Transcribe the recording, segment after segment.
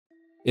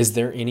Is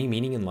there any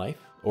meaning in life?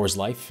 Or is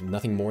life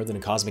nothing more than a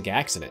cosmic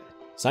accident?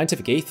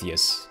 Scientific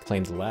atheists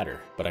claim the latter,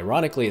 but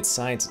ironically it's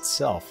science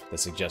itself that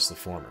suggests the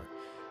former.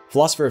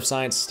 Philosopher of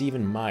science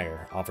Stephen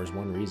Meyer offers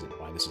one reason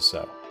why this is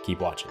so. Keep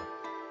watching.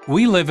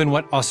 We live in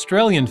what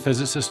Australian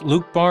physicist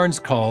Luke Barnes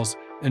calls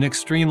an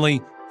extremely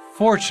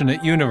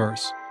fortunate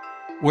universe,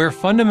 where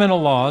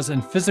fundamental laws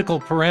and physical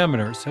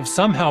parameters have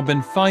somehow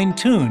been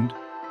fine-tuned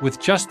with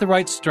just the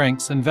right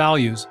strengths and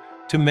values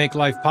to make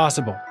life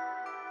possible.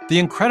 The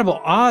incredible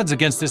odds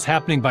against this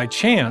happening by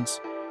chance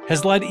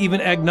has led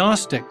even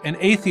agnostic and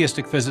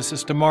atheistic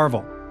physicists to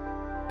marvel.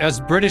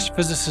 As British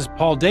physicist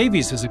Paul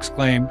Davies has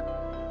exclaimed,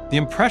 the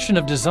impression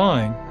of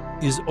design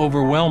is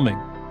overwhelming.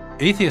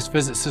 Atheist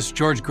physicist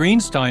George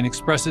Greenstein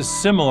expresses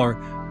similar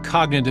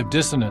cognitive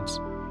dissonance.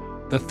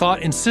 The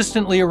thought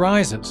insistently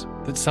arises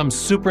that some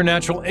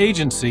supernatural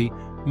agency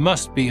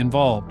must be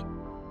involved.